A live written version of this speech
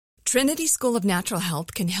Trinity School of Natural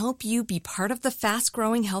Health can help you be part of the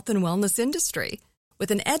fast-growing health and wellness industry.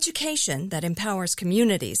 With an education that empowers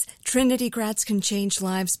communities, Trinity grads can change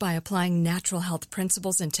lives by applying natural health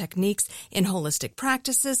principles and techniques in holistic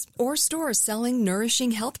practices or stores selling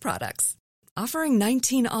nourishing health products. Offering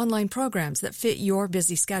 19 online programs that fit your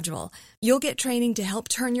busy schedule, you'll get training to help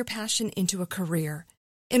turn your passion into a career.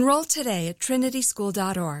 Enroll today at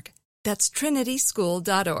trinityschool.org. That's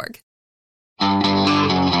trinityschool.org.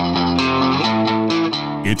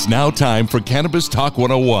 It's now time for Cannabis Talk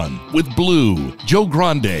 101 with Blue, Joe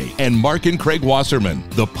Grande, and Mark and Craig Wasserman,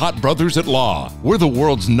 the Pot Brothers at Law. We're the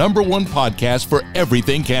world's #1 podcast for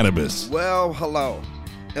everything cannabis. Well, hello,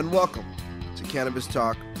 and welcome to Cannabis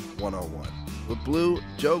Talk 101 with Blue,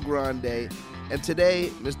 Joe Grande, and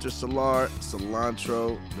today, Mr. Salar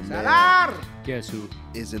Cilantro, the man, Guess who?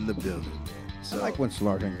 is in the building. I like when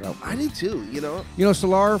Salar hangs out. I do too, you know. You know,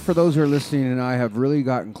 Salar, for those who are listening, and I have really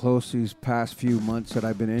gotten close these past few months that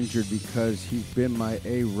I've been injured because he's been my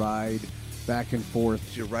ride back and forth.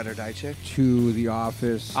 Is your ride or die chick? To the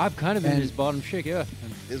office. I've kind of been his bottom chick, yeah.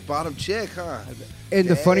 His bottom chick, huh? And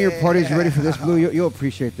the funnier part is, you ready for this, Blue? You'll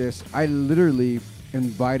appreciate this. I literally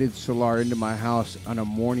invited Salar into my house on a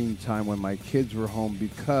morning time when my kids were home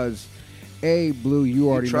because... Blue, you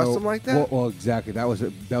already trust know. him like that? Well, exactly. That was a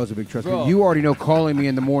big trust. Bro. You already know calling me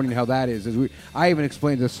in the morning how that is. I even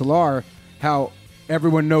explained to Salar how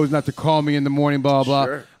everyone knows not to call me in the morning, blah, blah.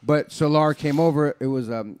 Sure. But Salar came over. It was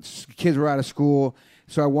kids were out of school.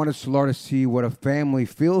 So I wanted Salar to see what a family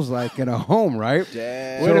feels like in a home, right?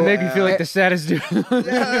 Damn. Way to make me feel like the saddest dude.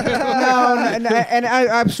 And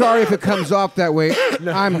I'm sorry if it comes off that way.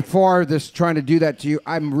 I'm far this trying to do that to you.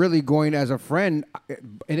 I'm really going as a friend.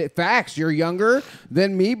 And in facts, you're younger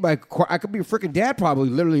than me. I could be a freaking dad probably,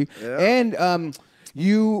 literally. Yeah. And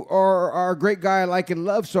you are a great guy I like and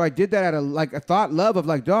love. So I did that out of love of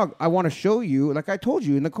like, dog, I want to show you, like I told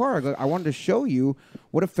you in the car, I wanted to show you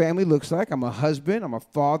what a family looks like. I'm a husband, I'm a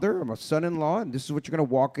father, I'm a son-in-law, and this is what you're going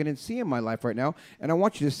to walk in and see in my life right now. And I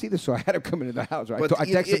want you to see this. So I had him come into the house. Right? But I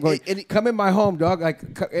texted him going, come in my home, dog.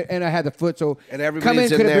 And I had the foot, so and come in,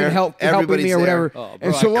 could have been helping me or whatever. Oh, bro,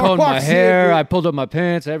 and I combed my walks hair, in, I pulled up my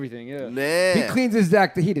pants, everything, yeah. Man. he cleans his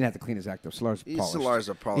act. He didn't have to clean his act up. Salar's polished. Salar's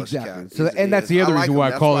a polished exactly. cat. So, and that's the other reason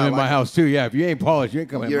why I call him in my house too. Yeah, if you ain't polished, you ain't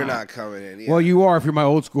coming. You're in my not house. coming in. Yeah. Well, you are if you're my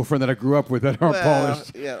old school friend that I grew up with that aren't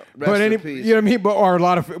polished. Yeah. But you know what I mean. But or a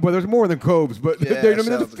lot of. Well, there's more than Coves, but Yeah, there's a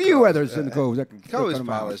sounds few Coves, others in the Coves that can Coe is come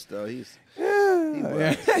out. polished though.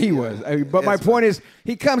 He was. But my point is,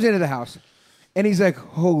 he comes into the house, and he's like,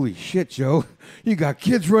 "Holy shit, Joe! You got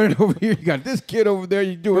kids running over here. You got this kid over there.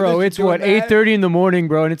 You doing Bro, this, it's you doing what, that." 8:30 in the morning,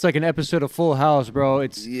 bro, and it's like an episode of Full House, bro.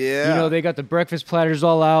 It's, Yeah. you know, they got the breakfast platters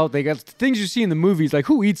all out. They got things you see in the movies. Like,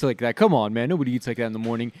 who eats like that? Come on, man. Nobody eats like that in the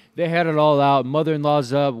morning. They had it all out.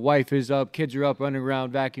 Mother-in-law's up. Wife is up. Kids are up, running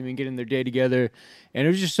around, vacuuming, getting their day together. And it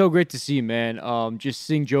was just so great to see, man. Just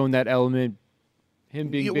seeing Joe in that element. Him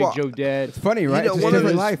being Big Joe dad. It's funny, right? know, It's one a of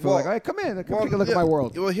different his- life. well- Like, hey, come in. Come take a look at my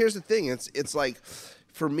world. Well, here's the thing. It's like,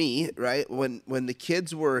 for me, right, when the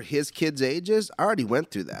kids were his kids' ages, I already went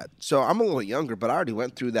through that. So I'm a little younger, but I already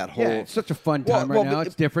went through that whole... Yeah, it's such a fun time Well, right now.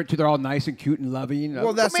 It's different. They're all nice and cute and loving. You know?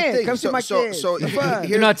 Well, that's come the in, thing. Come see my kids. So It's fun.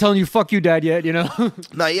 You're not telling you, fuck you, dad, yet, you know?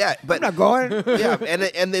 Not yet, but... I'm not going. Yeah,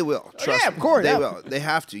 and they will. Trust yeah, me. of course, They yeah. will. They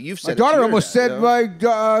have to. You've My said daughter it to almost your said, dad,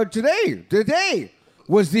 like, today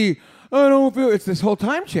was the... I don't feel it's this whole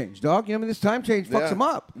time change, dog. You know, I mean, this time change fucks Yeah. them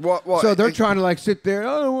up. Well, so they're trying to like sit there.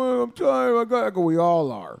 Oh, I'm tired. I go. We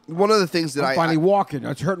all are. One of the things that I'm finally walking.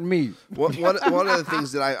 That's hurting me. One of the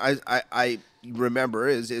things that I remember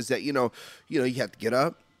is that you know you have to get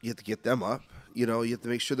up, you have to get them up, you have to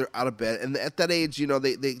make sure they're out of bed, and at that age, they're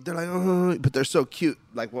like, oh, but they're so cute,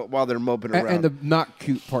 like while they're moping around. And the not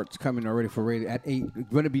cute part's coming already for Ray at 8. It's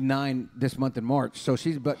going to be 9 this month in March. So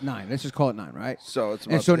she's but 9. Let's just call it 9, right? So it's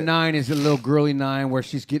and so 9 is a little girly 9 where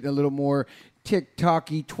she's getting a little more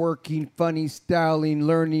TikTok-y, twerking, funny, styling,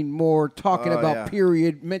 learning more, talking about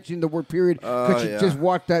period, mentioning the word period because she just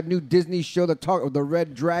watched that new Disney show, the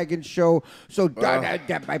Red Dragon show. So I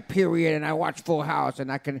got my period, and I watch Full House,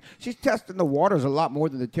 and she's testing the waters a lot more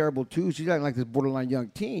than the Terrible Two. She's like this borderline young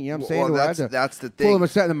teen. You know what I'm saying? Well, that's the thing. Pull him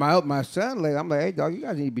aside, and my son, I'm like, hey, dog, you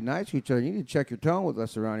guys need to be nice to each other. You need to check your tone with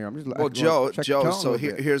us around here. I'm just well, Joe. So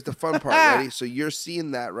here's the fun part. Ready? So you're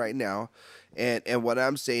seeing that right now. And what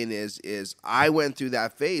I'm saying is I went through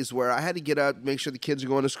that phase where I had to get up, make sure the kids are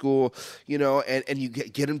going to school, and you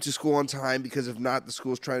get them to school on time because if not, the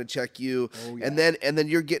school's trying to check you. Oh, yeah. And then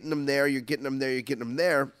you're getting them there,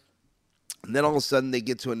 And then all of a sudden they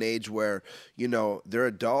get to an age where, they're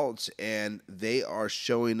adults and they are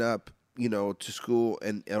showing up to school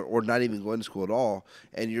or not even going to school at all,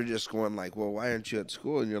 and you're just going like, well, why aren't you at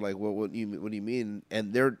school? And you're like, well, what do you mean?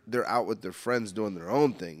 And they're out with their friends doing their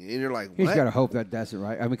own thing, and you're like, what? You just gotta hope that doesn't,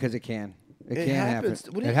 right? I mean, because it can. It can happens.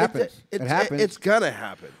 happen. It happens. It happens. It's gonna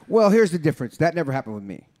happen. Well, here's the difference. That never happened with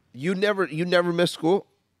me. You never missed school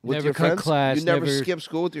with Never your cut friends. class, You never never- skipped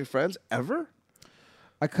school with your friends ever.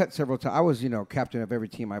 I cut several times. I was, captain of every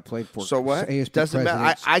team I played for. So what? ASP Doesn't matter.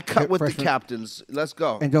 presidents, I cut with freshman. the captains. Let's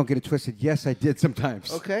go. And don't get it twisted. Yes, I did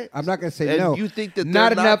sometimes. Okay. I'm not going to say And no. you think that not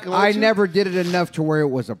they're not enough? going I to? never did it enough to where it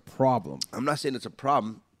was a problem. I'm not saying it's a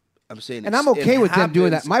problem. I'm saying, And I'm okay with them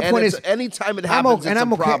doing that. My point is, anytime it happens, it's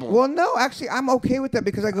a problem. Well, no, actually, I'm okay with that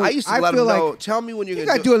because I go. I used to let feel them know. like Tell me when you're you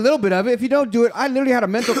going got to do a little bit of it. If you don't do it, I literally had a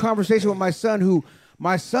mental conversation with my son who.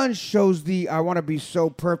 My son shows the I want to be so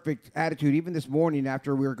perfect attitude. Even this morning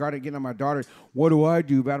after we were getting on my daughter, what do I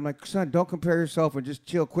do? But I'm like, son, don't compare yourself and just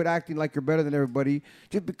chill. Quit acting like you're better than everybody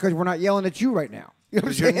just because we're not yelling at you right now. You know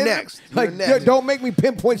what I'm You're saying? next. You're Like, next. don't make me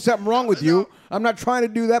pinpoint something wrong with you. I'm not trying to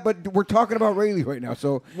do that, but we're talking about Rayleigh right now.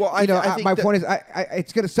 So, Well, I think my that- point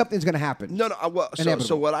is, something's gonna happen. No. Well, so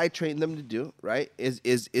Inevitable. what I train them to do, right, is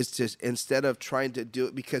to instead of trying to do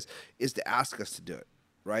it is to ask us to do it.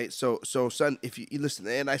 Right, so son, if you listen,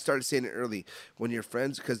 and I started saying it early when your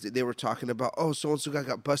friends, because they were talking about, oh, so and so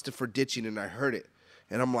got busted for ditching, and I heard it,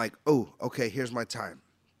 and I'm like, oh, okay, here's my time.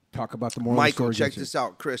 Talk about the moral Michael, story, check Jason. this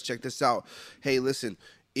out. Chris, check this out. Hey, listen,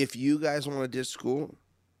 if you guys want to ditch school,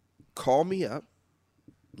 call me up.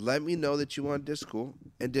 Let me know that you want to ditch school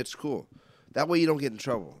and ditch school. That way you don't get in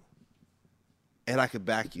trouble. And I could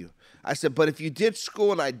back you. I said, but if you ditch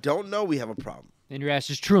school and I don't know, we have a problem. And your ass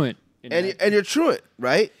is truant. And you're truant,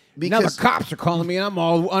 right? Now the cops are calling me, and I'm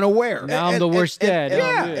all unaware. Now I'm the worst dad.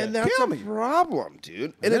 And that's Tell a me. problem,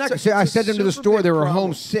 dude. And then it's I it's said them to the super store. big They were problem.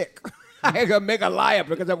 homesick. I gotta make a lie up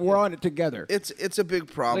because we're on it together. It's a big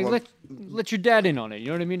problem. Like, let your dad in on it. You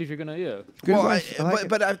know what I mean? If you're gonna, Good Well, advice. I like it.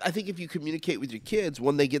 but I think if you communicate with your kids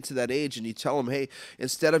when they get to that age and you tell them, hey,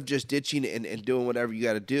 instead of just ditching and doing whatever you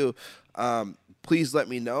got to do, please let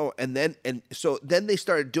me know. So then they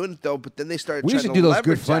started doing it though. But then they started. We used to trying do those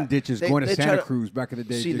leverage good fun that. ditches They- going to they Santa try Cruz back in the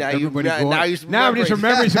day. See, Dude. now you- Everybody now- going. now you're Now I'm just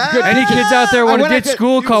remembering some good. Any kids out there want to went ditch out to-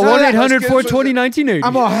 school, call you- 1-800-420-1980.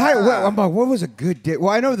 I'm all high. I'm like, what was a good ditch? Well,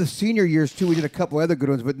 I know the senior years too. We did a couple other good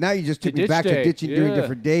ones, but now you just took The me back ditch to day, ditching during yeah.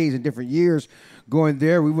 different days and different years. Going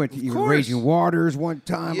there, we went to even course. Raging Waters one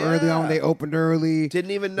time early on. Yeah. They opened early. Didn't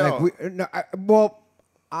even Like, know.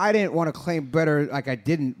 I didn't want to claim better, like I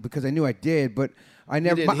didn't, because I knew I did, but I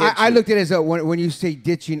never. didn't hit I you. looked at it as when you say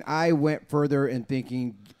ditching, I went further in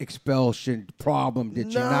thinking expulsion, problem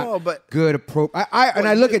ditching, No, not but- good appropriate.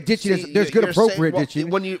 I look at ditching as there's good you're saying- appropriate well, ditching.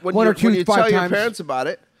 When you one or two, when you 5 tell your times. parents about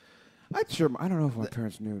it. I don't know if my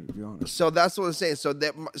parents knew, to be honest. So that's what I'm saying.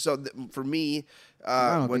 For me,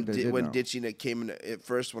 don't when think they did know. ditching it came in at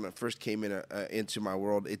first, when it first came in into my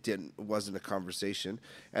world, it wasn't a conversation,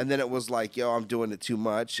 and then it was like, yo, I'm doing it too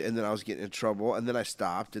much, and then I was getting in trouble, and then I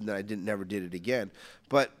stopped, and then I never did it again.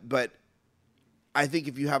 But I think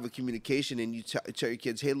if you have a communication and you tell your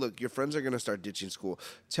kids, hey, look, your friends are going to start ditching school.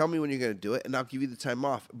 Tell me when you're going to do it, and I'll give you the time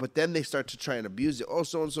off. But then they start to try and abuse it. Oh,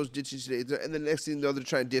 so-and-so's ditching today. And the next thing you know, they're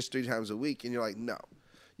trying to ditch 3 times a week. And you're like, no,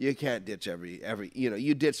 you can't ditch every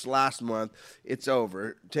you ditched last month. It's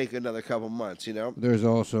over. Take another couple months, There's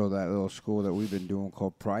also that little school that we've been doing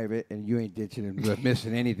called private, and you ain't ditching and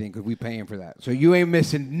missing anything because we paying for that. So you ain't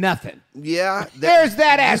missing nothing. Yeah. There's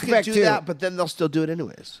that you aspect, can do too. that, but then they'll still do it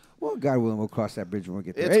anyways. Well, God willing, we'll cross that bridge when we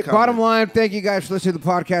get there. It's Hey, coming. bottom line, thank you guys for listening to the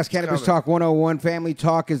podcast. Cannabis coming. Talk 101. Family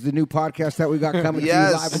Talk is the new podcast that we got coming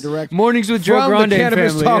Yes. to you live and direct. Mornings with Joe From Grande the and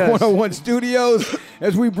Cannabis family. Talk yes. 101 studios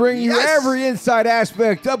as we bring you Yes. every inside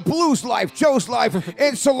aspect of Blue's life, Joe's life,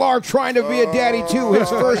 and Solar trying to be a daddy too. His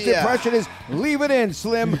first yeah. impression is leave it in,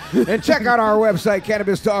 Slim. And check out our website,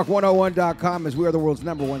 CannabisTalk101.com, as we are the world's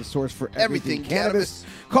 #1 source for everything Everything cannabis.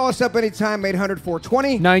 Call us up anytime,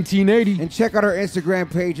 800-420. 1980. And check out our Instagram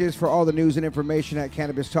pages for all the news and information at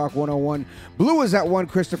Cannabis Talk 101. Blue is at 1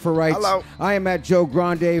 Christopher writes. Hello. I am at Joe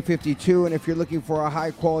Grande 52. And if you're looking for a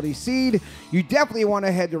high quality seed, you definitely want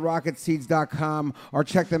to head to rocketseeds.com or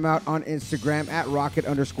check them out on Instagram at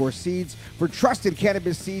rocket_seeds. For trusted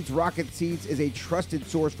cannabis seeds, Rocket Seeds is a trusted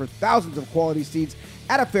source for thousands of quality seeds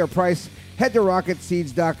at a fair price. Head to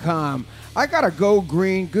rocketseeds.com. I got a Go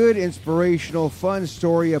Green, good, inspirational, fun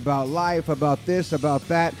story about life, about this, about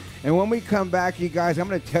that. And when we come back, you guys, I'm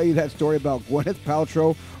going to tell you that story about Gwyneth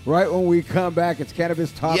Paltrow right when we come back. It's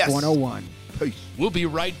Cannabis Talk Yes. 101. Peace. We'll be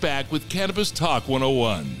right back with Cannabis Talk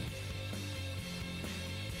 101.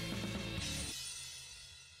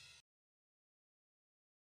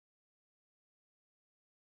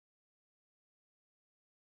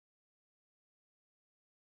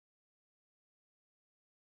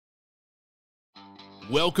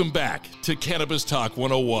 Welcome back to Cannabis Talk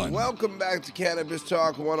 101. Welcome back to Cannabis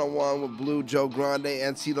Talk 101 with Blue, Joe Grande,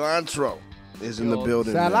 and Cilantro is in the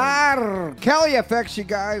building. Salar! Kelly FX, you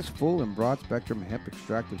guys. Full and broad spectrum hemp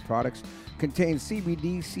extracted products contain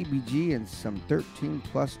CBD, CBG, and some 13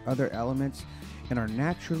 plus other elements and are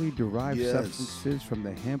naturally derived substances from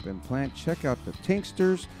the hemp and plant. Check out the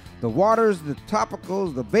tinctures, the waters, the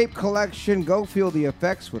topicals, the vape collection. Go feel the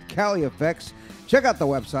effects with Cali FX. Check out the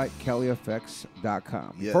website,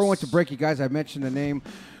 CaliFX.com. Yes. Before I went to break, you guys, I mentioned the name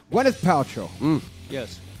Gwyneth Paltrow.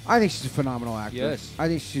 Yes. I think she's a phenomenal actor. Yes. I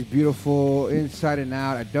think she's beautiful inside and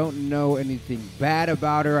out. I don't know anything bad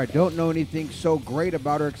about her. I don't know anything so great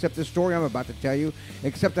about her except the story I'm about to tell you,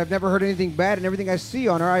 except I've never heard anything bad, and everything I see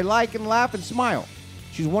on her, I like and laugh and smile.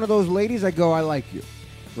 She's one of those ladies I go, I like you,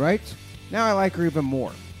 right? Now I like her even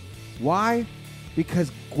more. Why?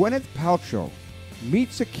 Because Gwyneth Paltrow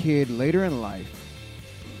meets a kid later in life,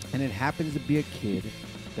 and it happens to be a kid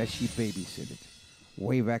that she babysitted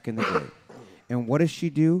way back in the day. And what does she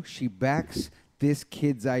do? She backs this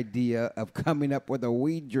kid's idea of coming up with a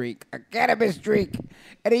weed drink, a cannabis drink,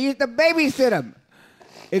 and he used to babysit him.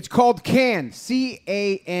 It's called Cann,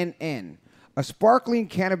 C-A-N-N, a sparkling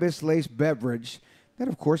cannabis-laced beverage that,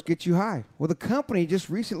 of course, gets you high. Well, the company just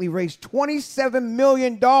recently raised $27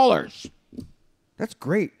 million. That's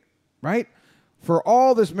great, right? For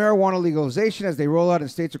all this marijuana legalization as they roll out in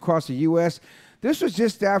states across the U.S., this was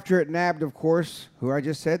just after it nabbed, of course, who I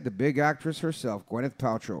just said, the big actress herself, Gwyneth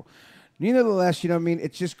Paltrow. Nevertheless, you know what I mean?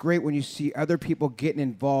 It's just great when you see other people getting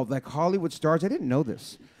involved, like Hollywood stars. I didn't know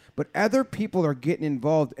this, but other people are getting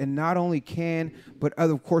involved, and not only Cann, but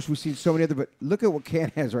other, of course, we've seen so many other, but look at what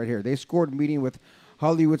Cann has right here. They scored a meeting with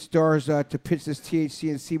Hollywood stars to pitch this THC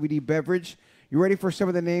and CBD beverage. You ready for some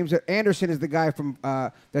of the names? Anderson is the guy from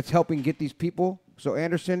that's helping get these people. So,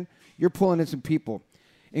 Anderson, you're pulling in some people,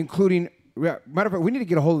 including... Matter of fact, we need to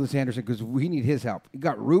get a hold of this Anderson because we need his help. You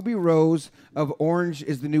got Ruby Rose of Orange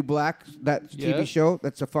is the New Black, that TV show.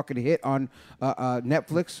 That's a fucking hit on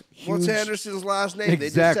Netflix. Huge. What's Anderson's last name?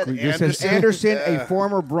 Exactly. They just said Anderson. Anderson, a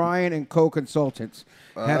former Bryan and Co. consultant,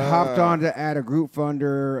 had hopped on to add a group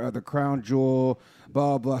funder, the Crown Jewel,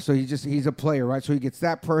 blah, blah. So he's a player, right? So he gets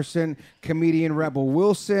that person, comedian Rebel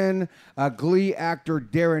Wilson, Glee actor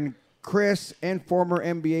Darren Criss, and former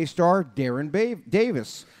NBA star Darren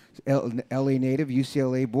Davis. LA native,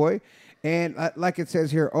 UCLA boy. And like it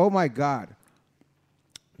says here, oh my God,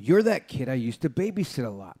 you're that kid I used to babysit a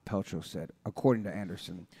lot, Paltrow said, according to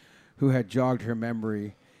Anderson, who had jogged her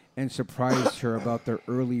memory and surprised her about their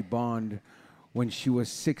early bond when she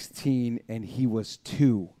was 16 and he was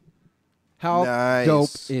 2. How dope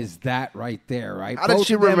is that right there, right? How did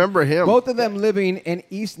she remember him? Both of them living in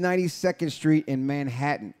East 92nd Street in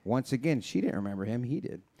Manhattan. Once again, she didn't remember him. He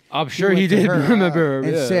did. I'm sure he did remember her.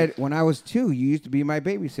 And said, when I was 2, you used to be my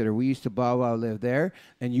babysitter. We used to blah, blah, live there.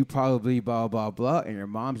 And you probably blah, blah, blah. And your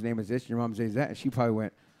mom's name is this, and your mom's name is that. And she probably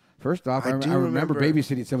went, first off, I remember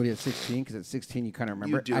babysitting somebody at 16, because at 16 you kind of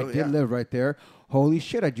remember. I did live right there. Holy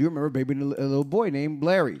shit, I do remember babysitting a little boy named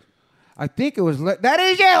Larry. I think it was, that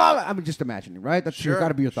is you. I'm just imagining, right? That's got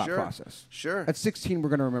to be your thought process. Sure. At 16, we're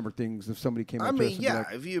going to remember things if somebody came up to us and be like,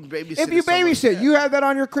 if you babysit. If you babysit, you have that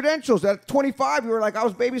on your credentials. At 25, you were like, I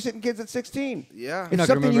was babysitting kids at 16. Yeah. It's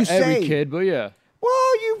something you say. Every kid, but yeah.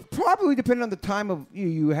 Well, you probably, depending on the time of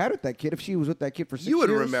you had with that kid. If she was with that kid for 6 years, you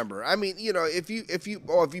would remember. I mean, you know, if you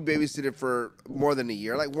babysitted for more than a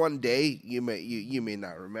year, like one day, you may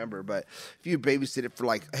not remember. But if you babysit it for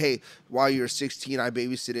like, hey, while you're 16, I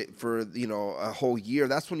babysit it for a whole year.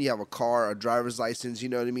 That's when you have a car, a driver's license. You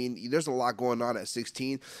know what I mean? There's a lot going on at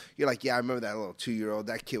 16. You're like, yeah, I remember that little 2-year-old.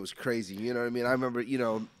 That kid was crazy. You know what I mean? I remember,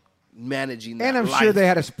 managing that. And I'm sure they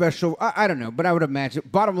had a special, I don't know, but I would imagine.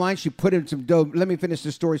 Bottom line, she put in some dough. Let me finish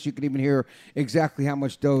the story so you can even hear exactly how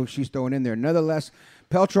much dough she's throwing in there. Nonetheless,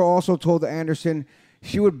 Paltrow also told Anderson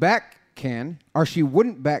she would back Cann, or she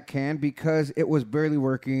wouldn't back Cann because it was barely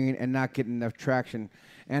working and not getting enough traction.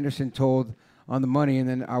 Anderson told on the money, and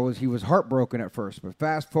then he was heartbroken at first. But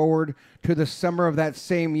fast forward to the summer of that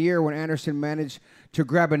same year when Anderson managed to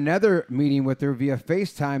grab another meeting with her via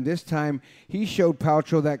FaceTime. This time, he showed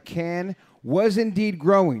Paltrow that Cann was indeed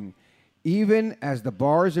growing, even as the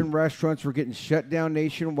bars and restaurants were getting shut down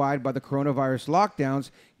nationwide by the coronavirus lockdowns.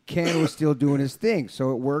 Cann was still doing his thing,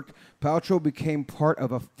 so it worked. Paltrow became part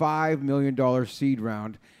of a $5 million seed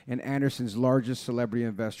round and Anderson's largest celebrity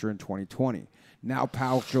investor in 2020. Now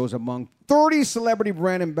Paltrow is among 30 celebrity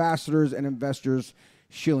brand ambassadors and investors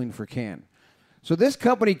shilling for Cann. So this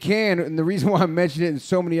company Cann, and the reason why I mentioned it in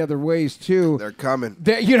so many other ways too. They're coming.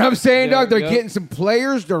 You know what I'm saying, Doug? They're getting some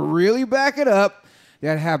players to really back it up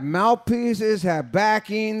that have mouthpieces, have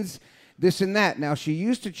backings. this and that. Now, she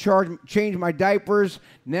used to change my diapers.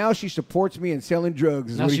 Now she supports me in selling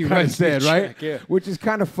drugs, is Now what she he kind of writes me a said, right? check, yeah. Which is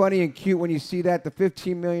kind of funny and cute when you see that. The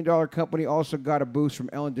 $15 million company also got a boost from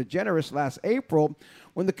Ellen DeGeneres last April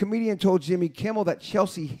when the comedian told Jimmy Kimmel that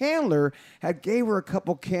Chelsea Handler had gave her a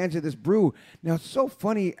couple cans of this brew. Now, it's so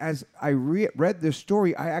funny. As I read this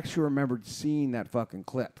story, I actually remembered seeing that fucking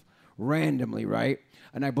clip randomly, right?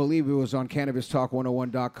 And I believe it was on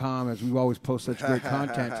CannabisTalk101.com, as we always post such great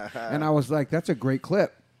content. And I was like, that's a great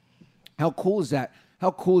clip. How cool is that?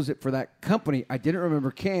 How cool is it for that company? I didn't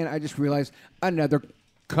remember Can. I just realized another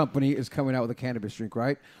company is coming out with a cannabis drink,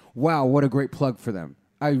 right? Wow, what a great plug for them.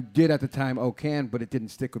 I did at the time, Can, but it didn't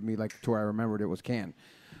stick with me like to where I remembered it was Can.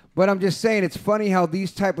 But I'm just saying, it's funny how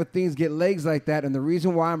these type of things get legs like that. And the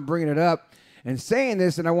reason why I'm bringing it up and saying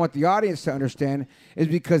this, and I want the audience to understand, is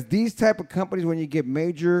because these type of companies, when you get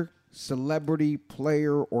major celebrity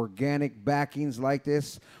player organic backings like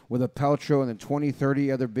this with a Paltrow and then 20,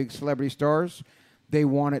 30 other big celebrity stars, they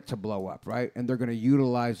want it to blow up, right? And they're going to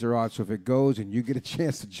utilize their odds. So if it goes and you get a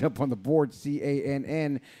chance to jump on the board,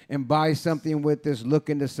 CANN, and buy something with this, look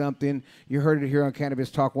into something, you heard it here on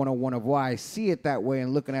Cannabis Talk 101 of why I see it that way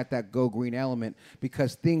and looking at that Go Green element,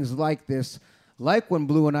 because things like this, like when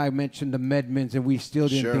Blue and I mentioned the Medmans and we still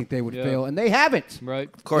didn't think they would fail, and they haven't. Right.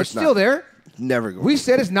 Of course it's still there. Never going. We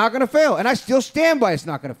said it's not going to fail, and I still stand by it's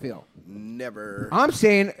not going to fail. Never. I'm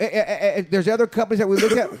saying there's other companies that we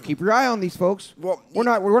look at. Keep your eye on these folks. Well,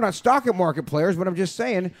 we're not stock market players, but I'm just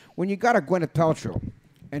saying when you got a Gwyneth Paltrow,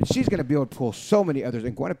 and she's going to be able to pull so many others.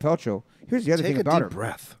 And Gwyneth Paltrow, here's the other thing about her. Take a deep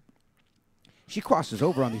breath. She crosses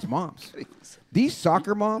over on these moms. These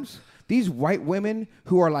soccer moms, these white women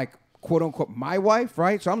who are like, quote unquote, my wife,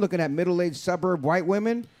 right? So I'm looking at middle-aged suburb white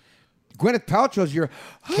women. Gwyneth Paltrow's your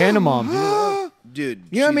Canna mom, dude.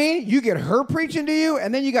 You know what I mean? You get her preaching to you,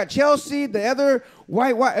 and then you got Chelsea, the other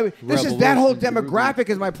white. I mean, this is that whole demographic.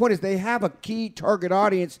 Is my point is they have a key target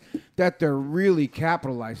audience that they're really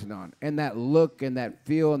capitalizing on, and that look and that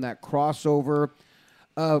feel and that crossover.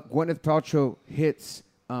 Gwyneth Paltrow hits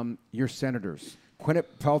your senators. Gwyneth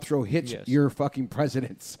Paltrow hits your fucking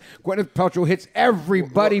presidents. Gwyneth Paltrow hits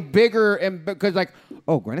everybody bigger, and because like,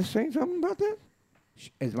 oh, Gwyneth's saying something about that.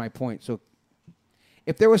 Is my point. So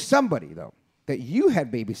if there was somebody, though, that you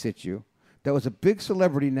had babysit you that was a big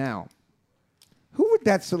celebrity now, who would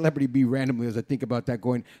that celebrity be randomly as I think about that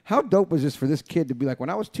going, how dope was this for this kid to be like, when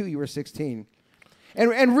I was 2, you were 16?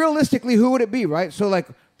 And realistically, who would it be, right? So, like,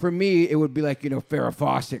 for me, it would be like, Farrah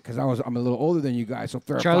Fawcett, because I'm a little older than you guys. So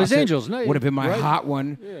Farrah Charlie's Fawcett Angels would have been my hot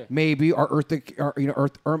one, maybe, or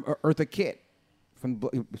Eartha Kitt.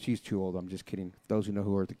 She's too old. I'm just kidding. Those who know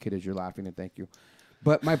who Eartha Kitt is, you're laughing, and thank you.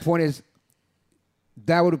 But my point is,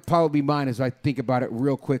 that would probably be mine as I think about it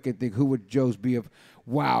real quick and think, who would Joe's be of,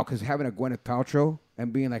 wow, because having a Gwyneth Paltrow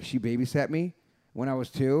and being like she babysat me when I was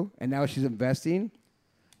 2, and now she's investing,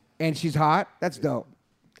 and she's hot, that's dope.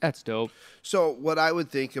 That's dope. So what I would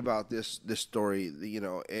think about this story,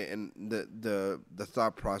 and the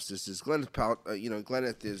thought process is Gwyneth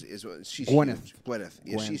Gwyneth she's Gwyneth. huge. Gwyneth,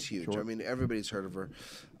 yeah, she's huge. Sure. I mean, everybody's heard of her.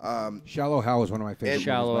 Shallow Hal is one of my favorites.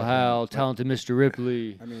 Shallow Hal, Talented Mr.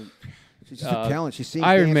 Ripley. I mean, she's just a talent. She sings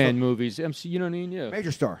Iron Man movies. MC, you know what I mean? Yeah.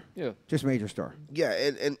 Major star. Yeah. Just major star. Yeah,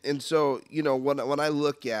 and so when I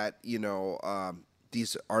look at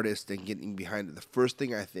these artists and getting behind it, the first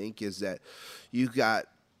thing I think is that you got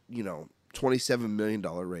 $27 million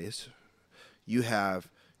raise. You have,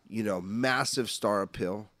 massive star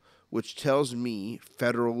appeal, which tells me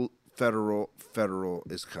federal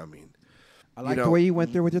is coming. I like the way you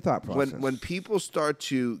went there with your thought process. When people start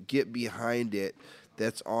to get behind it,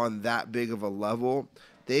 that's on that big of a level,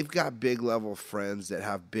 they've got big level friends that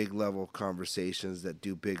have big level conversations that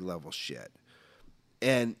do big level shit.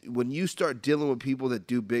 And when you start dealing with people that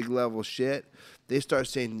do big level shit, they start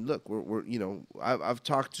saying, look, we're I've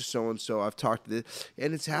talked to so-and-so, I've talked to this,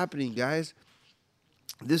 and it's happening, guys.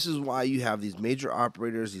 This is why you have these major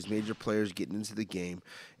operators, these major players getting into the game,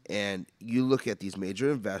 and you look at these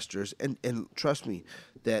major investors, and trust me,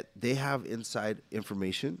 that they have inside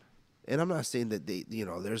information. And I'm not saying that they,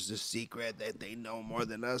 there's this secret that they know more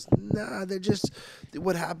than us. Nah, they're just,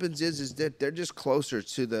 what happens is that they're just closer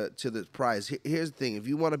to the prize. Here's the thing: if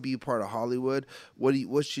you want to be part of Hollywood,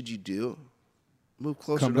 what should you do? Move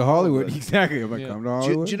closer. Come to Hollywood. Exactly. Come to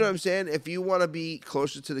Hollywood. Do you know what I'm saying? If you want to be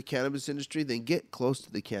closer to the cannabis industry, then get close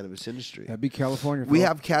to the cannabis industry. That'd be California. We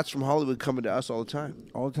have cats from Hollywood coming to us all the time.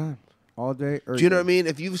 All the time. All day. Do you know what I mean?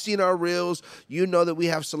 If you've seen our reels, you know that we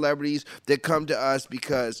have celebrities that come to us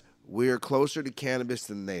because we're closer to cannabis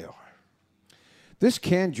than they are. This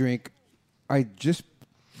canned drink, I just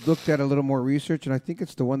looked at a little more research, and I think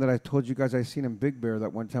it's the one that I told you guys I seen in Big Bear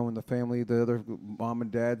that one time when the family, the other mom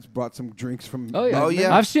and dads brought some drinks from. Oh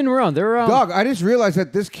yeah, I've seen them around. They're around. Dog, I just realized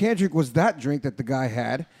that this canned drink was that drink that the guy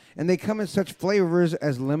had, and they come in such flavors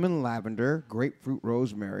as lemon lavender, grapefruit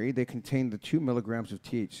rosemary. They contain the 2 milligrams of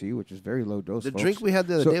THC, which is very low dose. The folks. drink we had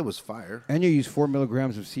the other day was fire, and you use 4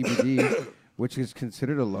 milligrams of CBD. Which is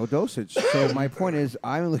considered a low dosage. So my point is,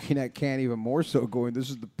 I'm looking at can even more so going,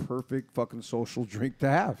 this is the perfect fucking social drink to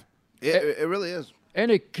have. It really is.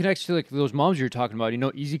 And it connects to like those moms you're talking about.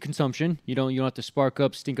 Easy consumption. You don't have to spark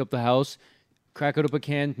up, stink up the house. Crack it up a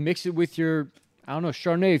can, mix it with your, I don't know,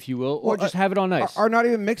 Chardonnay, if you will, or just have it on ice. Or not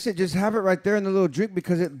even mix it, just have it right there in the little drink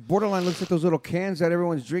because it borderline looks like those little cans that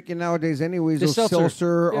everyone's drinking nowadays anyways. The those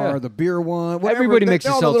seltzer or the beer one. Whatever. Everybody makes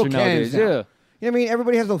a seltzer nowadays, yeah. You know what I mean?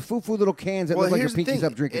 Everybody has those foo-foo little cans that look like your pinkies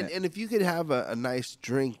up drinking it. And if you could have a nice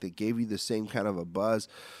drink that gave you the same kind of a buzz,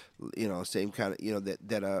 same kind of,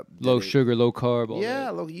 that low sugar, low carb. Yeah,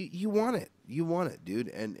 look, you want it. You want it, dude.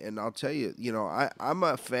 And I'll tell you, I'm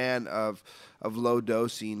a fan of low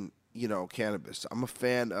dosing, cannabis. I'm a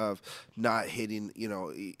fan of not hitting,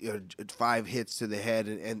 5 hits to the head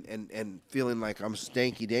and feeling like I'm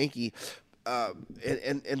stanky danky.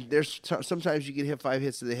 And there's sometimes you can hit 5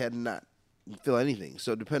 hits to the head and not feel anything.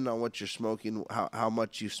 So depending on what you're smoking, how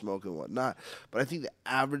much you smoke and whatnot. But I think the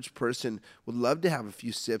average person would love to have a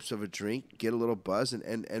few sips of a drink, get a little buzz,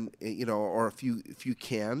 and or a few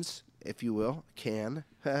cans, if you will, can.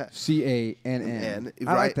 CANN. Right?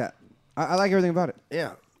 I like that. I like everything about it.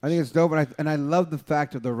 Yeah. I think it's dope, and I love the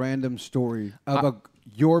fact of the random story of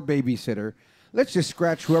your babysitter. Let's just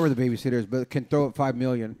scratch whoever the babysitter is, but can throw up $5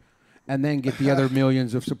 million. And then get the other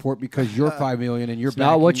millions of support because you're $5 million and you're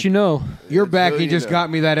not what you know. Your backing just got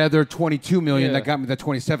me that other $22 million that got me the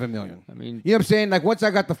 $27 million. I mean, you know what I'm saying? Like once I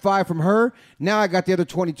got the 5 from her, now I got the other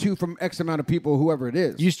 22 from X amount of people, whoever it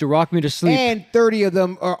is. Used to rock me to sleep, and 30 of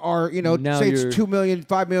them are say it's $2 million,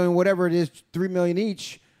 $5 million, whatever it is, $3 million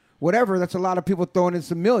each, whatever. That's a lot of people throwing in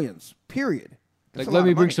some millions. Period. That's like let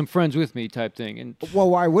me bring some friends with me, type thing. And well,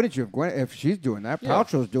 why wouldn't you? If she's doing that,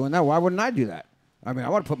 Paltrow's doing that. Why wouldn't I do that? I mean, I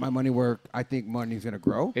want to put my money where I think money's going to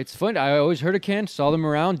grow. It's fun. I always heard of Can, saw them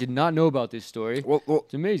around, did not know about this story. Well,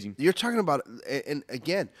 it's amazing. You're talking about, and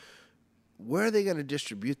again, where are they going to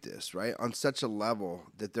distribute this, right? On such a level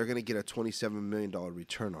that they're going to get a $27 million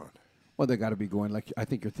return on. Well, they got to be going like I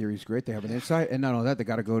think your theory is great. They have an insight, and not only that, they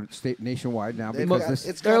got to go nationwide now because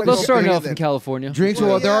they're starting off in California. Drinks, they're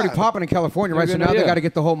already popping in California, right? So now they got to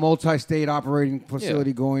get the whole multi-state operating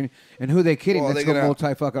facility going. And who are they kidding? Let's go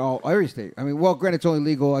multi-fucking every state. I mean, well, granted, it's only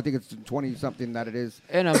legal. I think it's 20 something that it is.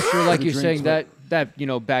 And I'm sure, like you're saying, that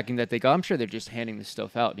backing that they got, I'm sure they're just handing this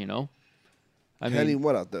stuff out. Handing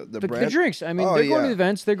what out? The brand? The drinks. I mean, they're going to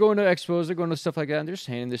events, they're going to expos, they're going to stuff like that, and they're just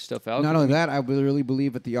handing this stuff out. Not only that, I really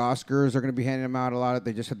believe that the Oscars are going to be handing them out a lot.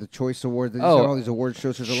 They just had the Choice Awards. They just had all these award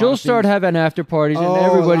shows. She'll start having after parties, and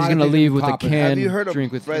everybody's going to leave with a can. Have you heard of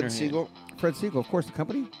drink with Fred Siegel? Fred Siegel, of course, the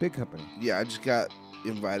company, big company. Yeah, I just got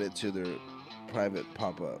invited to their private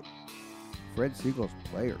pop-up. Fred Siegel's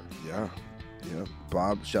player. Yeah.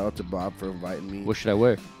 Bob, shout out to Bob for inviting me. What should I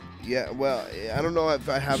wear? Yeah, well, I don't know if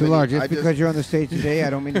I have. Solar, because you're on the stage today,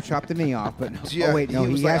 I don't mean to chop the knee off, but he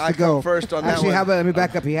has to go first on Actually, that one. Let me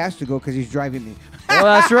back up. He has to go because he's driving me. Oh,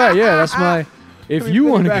 that's right. Yeah, that's my. If you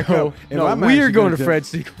want to go, we are going to Fred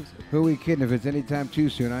Siegel's. Who are we kidding? If it's anytime too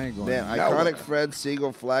soon, I ain't going. Man, iconic Fred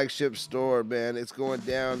Siegel flagship store, man. It's going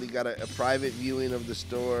down. They got a private viewing of the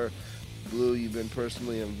store. Blue, you've been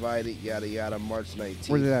personally invited, yada, yada, March 19th,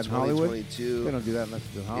 Where's it at, 2022. They don't do that unless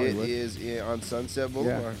it's in Hollywood. It is on Sunset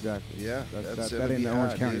Boulevard. Yeah, exactly. Yeah, that ain't the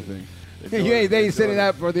Orange County thing. They ain't sending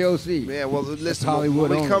that for the OC. Man, well, listen,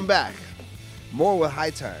 Hollywood when we come back, more with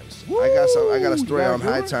High Times. I got a story on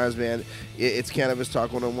High Times, man. It's Cannabis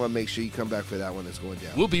Talk 101. Make sure you come back for that one. It's going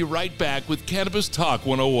down. We'll be right back with Cannabis Talk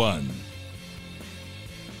 101.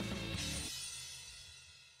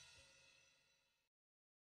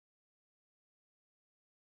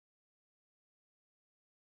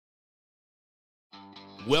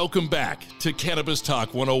 Welcome back to Cannabis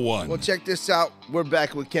Talk 101. Well, check this out. We're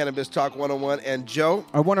back with Cannabis Talk 101. And Joe?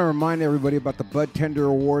 I want to remind everybody about the Bud Tender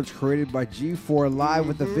Awards created by G4 Live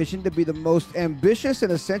with the vision to be the most ambitious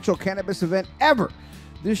and essential cannabis event ever.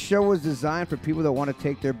 This show was designed for people that want to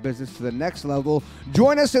take their business to the next level.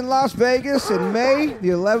 Join us in Las Vegas in May, the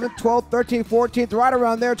 11th, 12th, 13th, 14th, right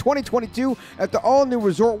around there, 2022, at the all-new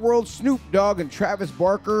Resort World. Snoop Dogg and Travis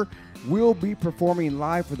Barker will be performing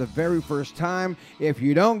live for the very first time. If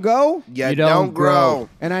you don't go, you don't grow.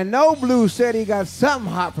 And I know Blue said he got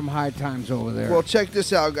something hot from High Times over there. Well, check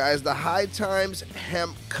this out, guys. The High Times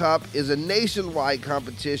Hemp Cup is a nationwide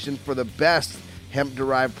competition for the best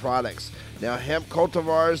hemp-derived products. Now, hemp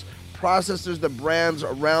cultivars, processors, the brands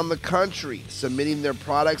around the country submitting their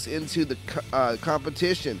products into the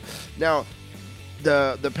competition. Now,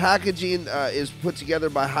 the packaging is put together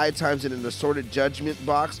by High Times in an assorted judgment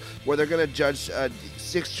box where they're going to judge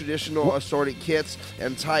 6 traditional assorted kits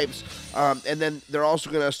and types, and then they're also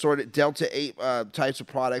going to assort Delta 8 types of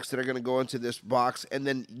products that are going to go into this box, and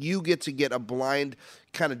then you get to get a blind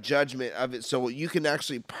kind of judgment of it, so you can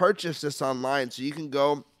actually purchase this online. So you can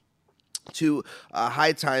go to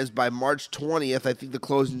High Times by March 20th. I think the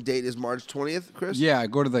closing date is March 20th, Chris? Yeah,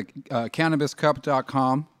 go to the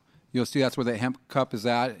cannabiscup.com. You'll see that's where the hemp cup is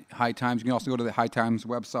at, High Times. You can also go to the High Times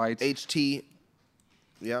website. HT,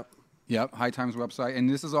 yep. Yep, High Times website. And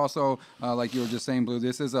this is also, like you were just saying, Blue,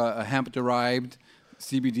 this is a hemp-derived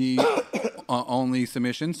CBD only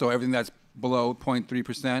submission. So everything that's below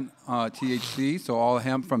 0.3% THC. So all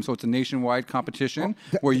hemp so it's a nationwide competition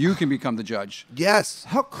where you can become the judge. Yes.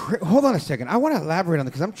 Hold on a second. I want to elaborate on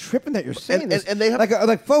that because I'm tripping that you're saying this. And they have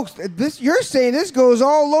like folks, you're saying this goes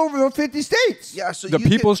all over the 50 states. Yeah. So the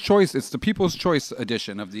People's Choice. It's the People's Choice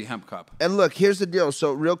edition of the hemp cup. And look, here's the deal.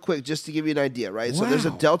 So real quick, just to give you an idea, right? Wow. So there's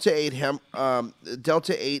a Delta 8 hemp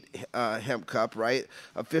hemp cup, right?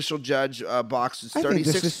 Official judge box is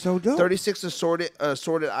 36. This is so dope. 36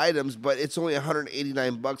 assorted items, but it's only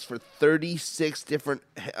 $189 for 36 different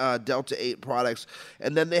Delta 8 products.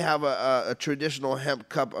 And then they have a traditional hemp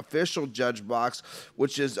cup official judge box,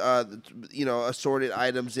 which is assorted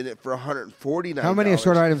items in it for $149. How many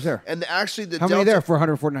assorted items there? And actually how many there for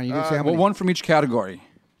 $149? You didn't say how many. Well, one from each category.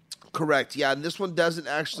 Correct. Yeah, and this one doesn't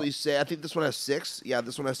actually say. I think this one has 6. Yeah,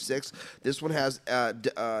 this one has 6. This one has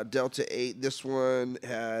Delta 8. This one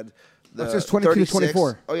had. It says 22 to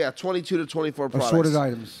 24. Oh yeah, 22 to 24 products. Assorted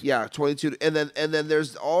items. Yeah, 22, and then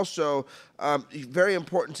there's also very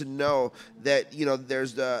important to know that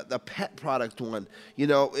there's the pet product one,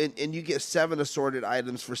 and you get 7 assorted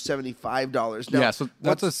items for $75. Now, yeah, so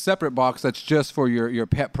that's a separate box that's just for your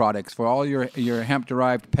pet products, for all your hemp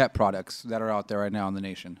derived pet products that are out there right now in the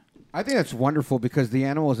nation. I think that's wonderful because the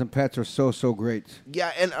animals and pets are so great.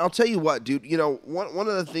 Yeah, and I'll tell you what, dude. One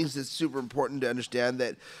of the things that's super important to understand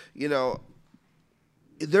that,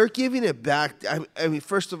 they're giving it back. I mean,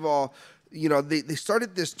 first of all, they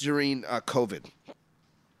started this during COVID,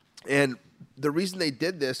 and the reason they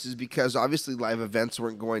did this is because obviously live events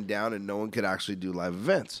weren't going down and no one could actually do live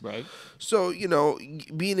events. Right. So,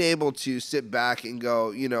 being able to sit back and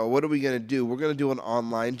go, what are we going to do? We're going to do an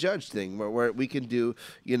online judge thing where we can do,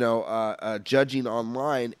 judging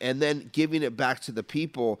online and then giving it back to the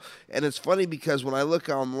people. And it's funny because when I look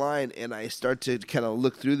online and I start to kind of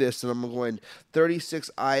look through this and I'm going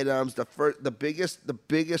 36 items, the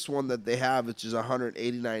biggest one that they have, which is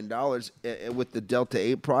 $189 with the Delta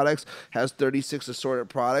 8 products, has 36 assorted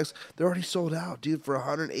products. They're already sold out, dude, for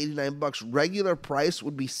 $189. Regular price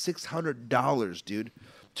would be $600, dude,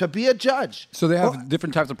 to be a judge. So they have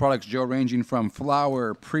different types of products, Joe, ranging from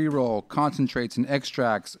flour, pre-roll, concentrates and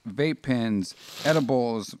extracts, vape pens,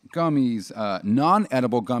 edibles, gummies.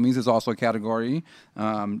 Non-edible gummies is also a category.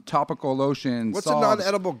 Topical lotions. What's salves. a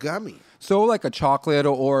non-edible gummy? So like a chocolate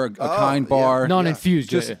or a kind bar.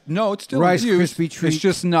 Non-infused. No, it's still Rice infused. Krispie treat. It's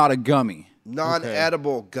just not a gummy.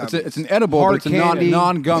 Non-edible gummy. It's an edible, hard but it's candy.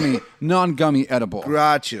 a non-gummy edible.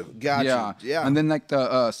 Got you. Yeah. And then like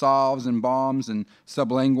the salves and balms and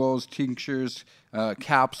sublinguals, tinctures,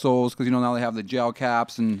 capsules, because now they have the gel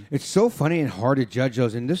caps. And it's so funny and hard to judge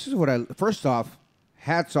those. And this is what first off,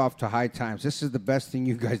 hats off to High Times. This is the best thing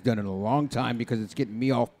you guys done in a long time because it's getting me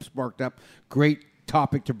all sparked up. Great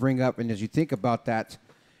topic to bring up. And as you think about that,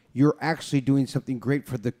 you're actually doing something great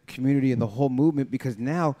for the community and the whole movement because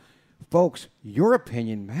now, folks, your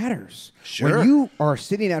opinion matters. Sure. When you are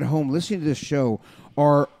sitting at home listening to this show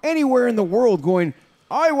or anywhere in the world going,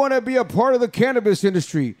 I want to be a part of the cannabis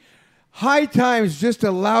industry, High Times just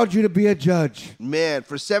allowed you to be a judge. Man,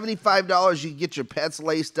 for $75, you can get your pets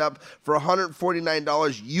laced up. For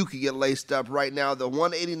 $149, you could get laced up right now. The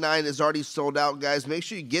 $189 is already sold out, guys. Make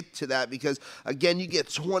sure you get to that because, again, you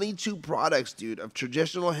get 22 products, dude, of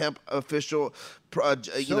traditional hemp official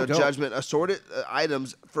judgment assorted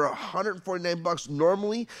items for $149.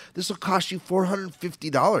 Normally, this will cost you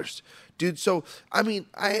 $450, dude. So, I mean,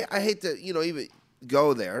 I hate to, even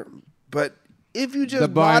go there, but if you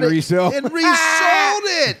just bought it and resold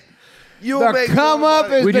it, you'll make come up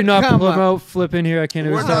money. We do not promote flipping here. I can't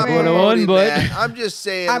even talk 101, but I'm just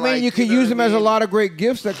saying. I mean, you could use them as a lot of great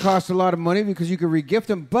gifts that cost a lot of money because you could regift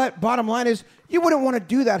them. But bottom line is, you wouldn't want to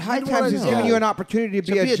do that. High Times is giving you an opportunity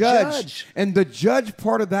to be a judge. And the judge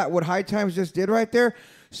part of that, what High Times just did right there,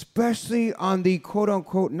 especially on the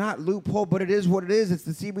quote-unquote not loophole, but it is what it is. It's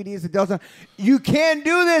the CBD, it's the Delta. You can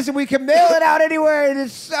do this, and we can mail it out anywhere, and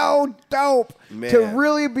it's so dope to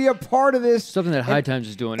really be a part of this. Something that High Times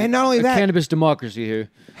is doing. And not only that, cannabis democracy here.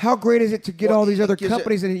 How great is it to get all these other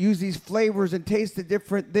companies and use these flavors and taste the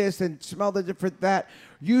different this and smell the different that,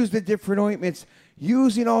 use the different ointments,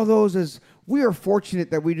 using all those as... We are fortunate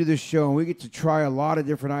that we do this show and we get to try a lot of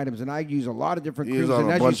different items, and I use a lot of different creams. On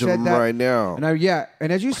and a bunch of them right now. And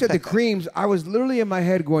and as you said, the creams, I was literally in my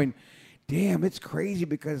head going, "Damn, it's crazy,"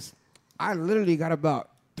 because I literally got about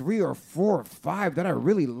 3 or 4 or 5 that I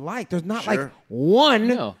really like. There's not like one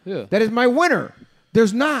that is my winner.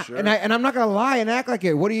 There's not, and I'm not gonna lie and act like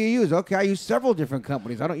it. What do you use? Okay, I use several different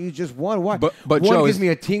companies. I don't use just one. Why? But one Joe, gives me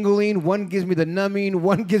a tingling, one gives me the numbing,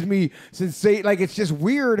 one gives me sensate. Like, it's just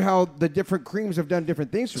weird how the different creams have done different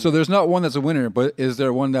things. So there's not one that's a winner, but is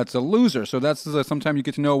there one that's a loser? So that's sometimes you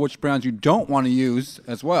get to know which brands you don't want to use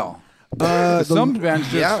as well. Some brands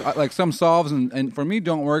just like some solves and for me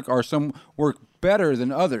don't work, or some work better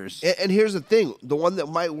than others. And here's the thing: the one that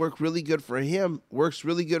might work really good for him works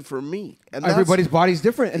really good for me. And everybody's body's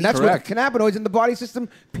different, and that's what the cannabinoids in the body system.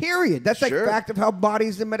 Period. That's like fact of how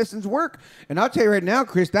bodies and medicines work. And I'll tell you right now,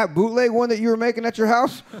 Chris, that bootleg one that you were making at your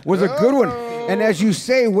house was a good one. And as you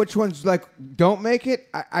say, which ones like don't make it?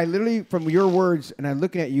 I literally, from your words, and I'm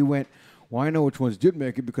looking at you, went, well, I know which ones did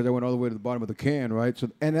make it because I went all the way to the bottom of the can, right? So,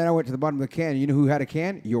 and then I went to the bottom of the can. You know who had a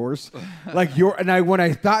can? Yours. When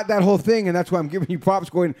I thought that whole thing, and that's why I'm giving you props,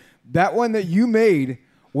 going, that one that you made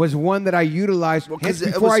was one that I utilized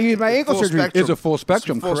before I used my ankle surgery. It's a full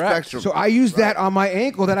spectrum, correct. So I used that on my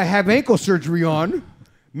ankle that I have ankle surgery on.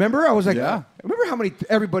 Remember? I was like, remember how many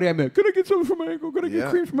everybody I met, can I get something for my ankle? Can I get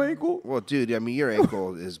cream for my ankle? Well, dude, I mean, your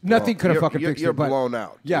ankle is blown. Nothing could have fucking fixed it. You're blown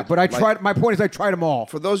out. Dude. Yeah, but I tried. My point is I tried them all.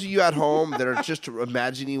 For those of you at home that are just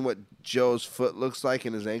imagining what Joe's foot looks like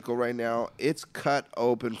in his ankle right now, it's cut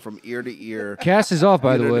open from ear to ear. Cast is off,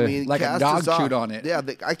 by the way. I mean? Like cast a dog chewed on it. Yeah,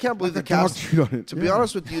 I can't believe the cast. Chewed on it. To be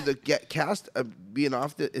honest with you, the cast being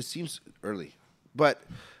off, it seems early. But...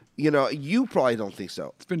 You know, you probably don't think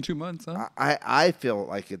so. It's been 2 months, huh? I feel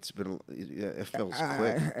like it's been. It feels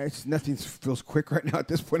quick. Nothing feels quick right now at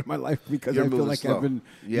this point in my life because You're I feel like slow. I've been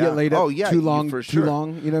laid up too long. For sure. Too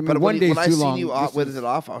long. You know, what I mean? But One day's when too I long. seen you with it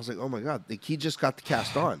off, I was like, oh my god, he just got the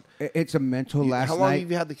cast on. It's a mental last night. How long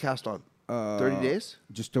have you had the cast on? 30 days?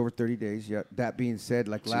 Just over 30 days, yeah. That being said,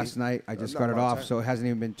 like last night, I just got it off, so it hasn't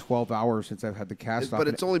even been 12 hours since I've had the cast off. But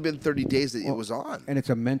it's only been 30 days that it was on. And it's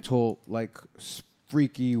a mental, like,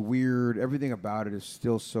 freaky, weird. Everything about it is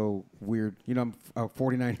still so weird. You know, I'm a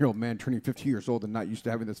 49-year-old man turning 50 years old and not used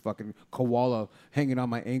to having this fucking koala hanging on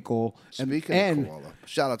my ankle. Speaking of koala,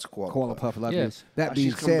 shout out to Koala Puff. Love yes. you. That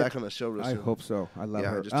being she's said, coming back on the show real I soon. hope so. I love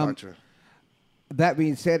her. I just talked to her. That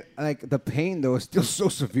being said, like the pain though is still so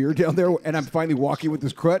severe down there, and I'm finally walking with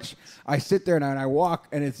this crutch. I sit there and I walk,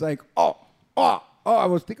 and it's like, I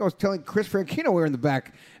was telling Chris Franchino we were in the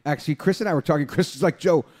back. Actually, Chris and I were talking. Chris was like,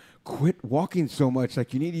 Joe, quit walking so much.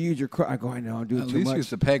 Like, you need to use your crutch. I go, I know, I'm doing too much. At least use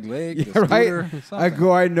the peg leg, yeah, the scooter, right? I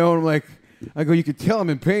go, I know. I'm like, you can tell I'm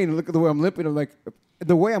in pain. Look at the way I'm limping. I'm like,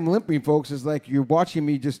 the way I'm limping, folks, is like you're watching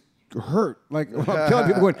me just hurt. Like, I'm telling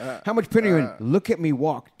people, going, how much pain are you in? Look at me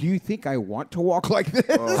walk. Do you think I want to walk like this?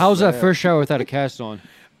 How's that first shower without a cast on?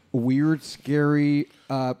 Weird, scary.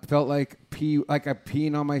 Felt like I'm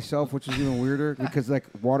peeing on myself, which is even weirder because like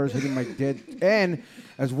water's hitting my dead. And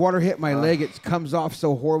as water hit my leg, it comes off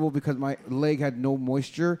so horrible because my leg had no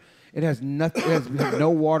moisture. It has nothing. It has no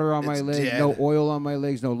water on my legs, no oil on my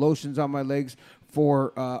legs, no lotions on my legs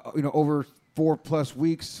for over 4+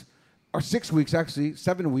 weeks, or 6 weeks actually,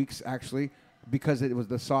 7 weeks actually, because it was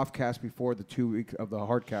the soft cast before the 2 weeks of the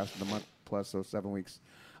hard cast, the month plus, so 7 weeks.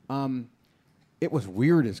 It was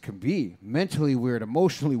weird as can be, mentally weird,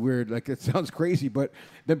 emotionally weird. Like, it sounds crazy, but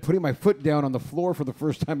then putting my foot down on the floor for the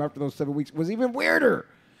first time after those 7 weeks was even weirder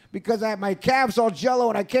because I had my calves all jello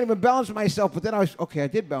and I can't even balance myself. But then I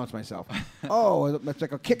did balance myself. It's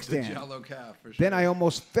like a kickstand. The jello calf, for sure. Then I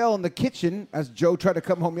almost fell in the kitchen as Joe tried to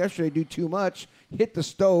come home yesterday, do too much, hit the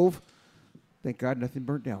stove. Thank God nothing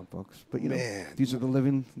burnt down, folks. But, these are the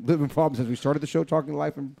living problems. As we started the show talking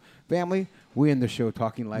life and family, we end the show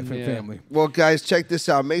talking life and family. Well, guys, check this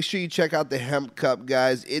out. Make sure you check out the Hemp Cup,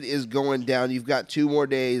 guys. It is going down. You've got 2 more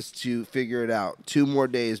days to figure it out. 2 more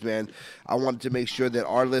days, man. I wanted to make sure that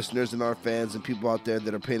our listeners and our fans and people out there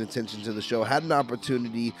that are paying attention to the show had an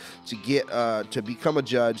opportunity to get to become a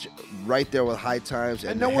judge right there with High Times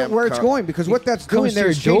and know where it's going, because what that's doing there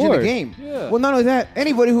is changing the game. Yeah. Well, not only that,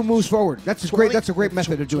 anybody who moves forward, that's a great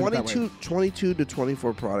method of doing it that way. 22 to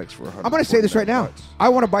 24 products for $100. I'm going to say this right now. I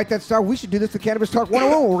want to bite that star. We should do this to Cannabis Talk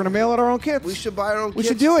 101. We're going to mail out our own kits. We should buy our own kits. We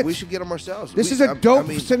should do it. We should get them ourselves. This is a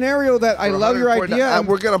dope scenario that I love your idea.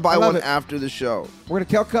 We're going to buy one after the show. We're going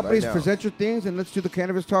to tell companies, present your things, and let's do the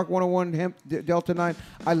Cannabis Talk 101 Hemp Delta 9.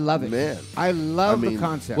 I love it. Man. I love the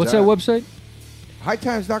concept. What's that website?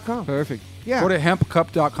 Hightimes.com. Perfect. Yeah. Go to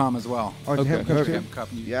hempcup.com as well. Or Hemp Cup too? Hemp Cup.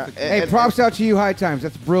 Yeah. Hey, props out to you, High Times.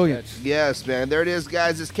 That's brilliant. Yes, man. There it is,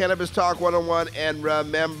 guys. It's Cannabis Talk 101. And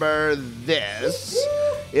remember this.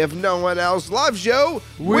 If no one else loves you,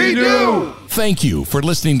 we do. Thank you for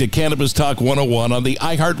listening to Cannabis Talk 101 on the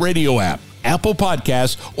iHeartRadio app, Apple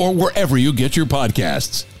Podcasts, or wherever you get your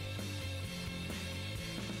podcasts.